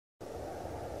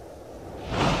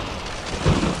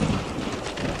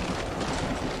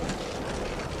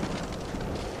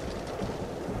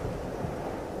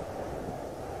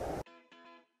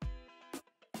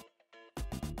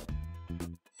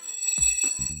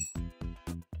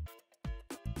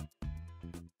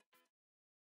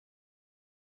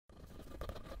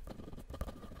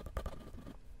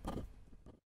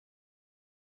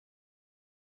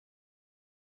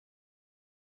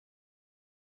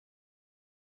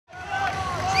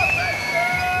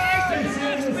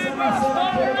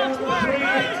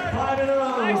5 in a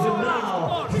row, and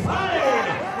now,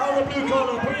 fighting out of the blue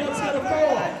corner, putting on to the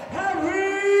floor,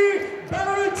 Harry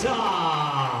Brereton.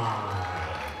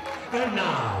 And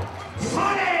now,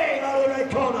 fighting out of the red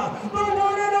corner, the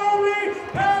one and only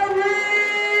Harry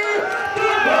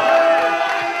Goodwin.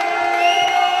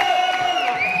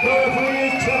 The referee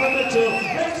is Trevor Mitchell.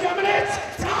 Ladies and gentlemen, it's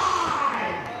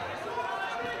time.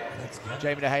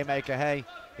 Jamie the Haymaker Hay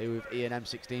here with Ian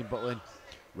M16 Butlin,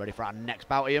 ready for our next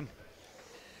bout, Ian.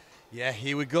 Yeah,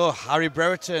 here we go. Harry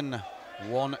Brereton,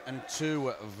 1 and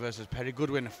 2 versus Perry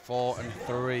Goodwin, 4 and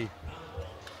 3.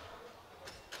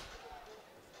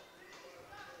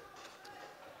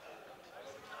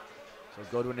 So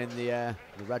Goodwin in the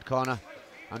red corner,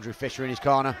 Andrew Fisher in his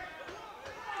corner.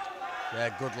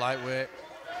 Yeah, good lightweight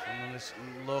from this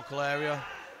local area.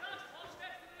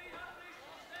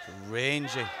 So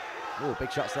rangy. Oh,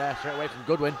 big shots there, straight away from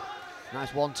Goodwin.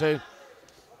 Nice 1-2.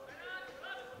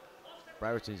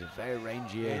 Brereton's a very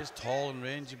rangy here. He is tall and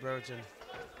rangy, Brereton.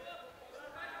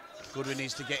 Goodwin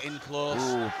needs to get in close.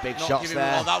 Ooh, big shots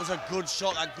there. Oh, that was a good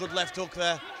shot, that good left hook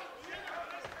there.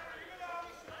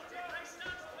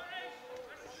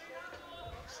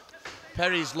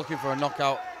 Perry's looking for a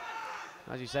knockout.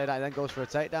 As you say that, he then goes for a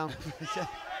takedown. Yeah.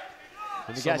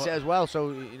 And he gets it as well,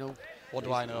 so, you know. What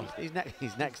do I know?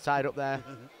 His neck's tied up there.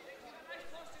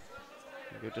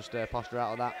 He'll just posture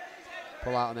out of that,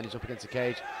 pull out, and then he's up against the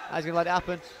cage. He's going to let it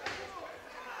happen.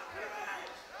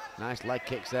 Nice leg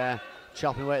kicks there.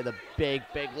 Chopping away at the big,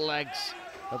 big legs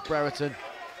of Brereton.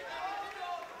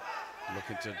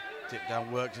 Looking to dip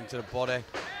down, worked into the body.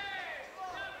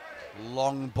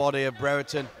 Long body of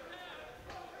Brereton.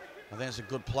 I think it's a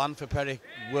good plan for Perry.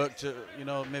 Work to, you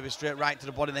know, maybe straight right to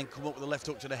the body, then come up with a left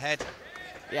hook to the head.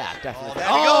 Yeah, definitely. Oh,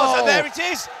 there he goes, and there it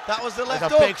is. That was the left hook.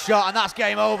 That's a big shot, and that's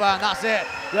game over, and that's it.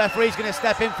 The referee's going to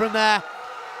step in from there.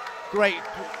 Great,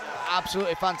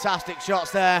 absolutely fantastic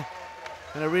shots there,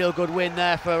 and a real good win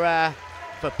there for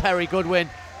Perry Goodwin.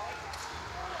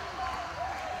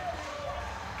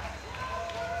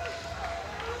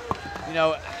 You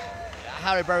know,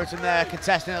 Harry Brereton there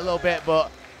contesting it a little bit,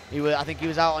 but I think he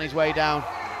was out on his way down.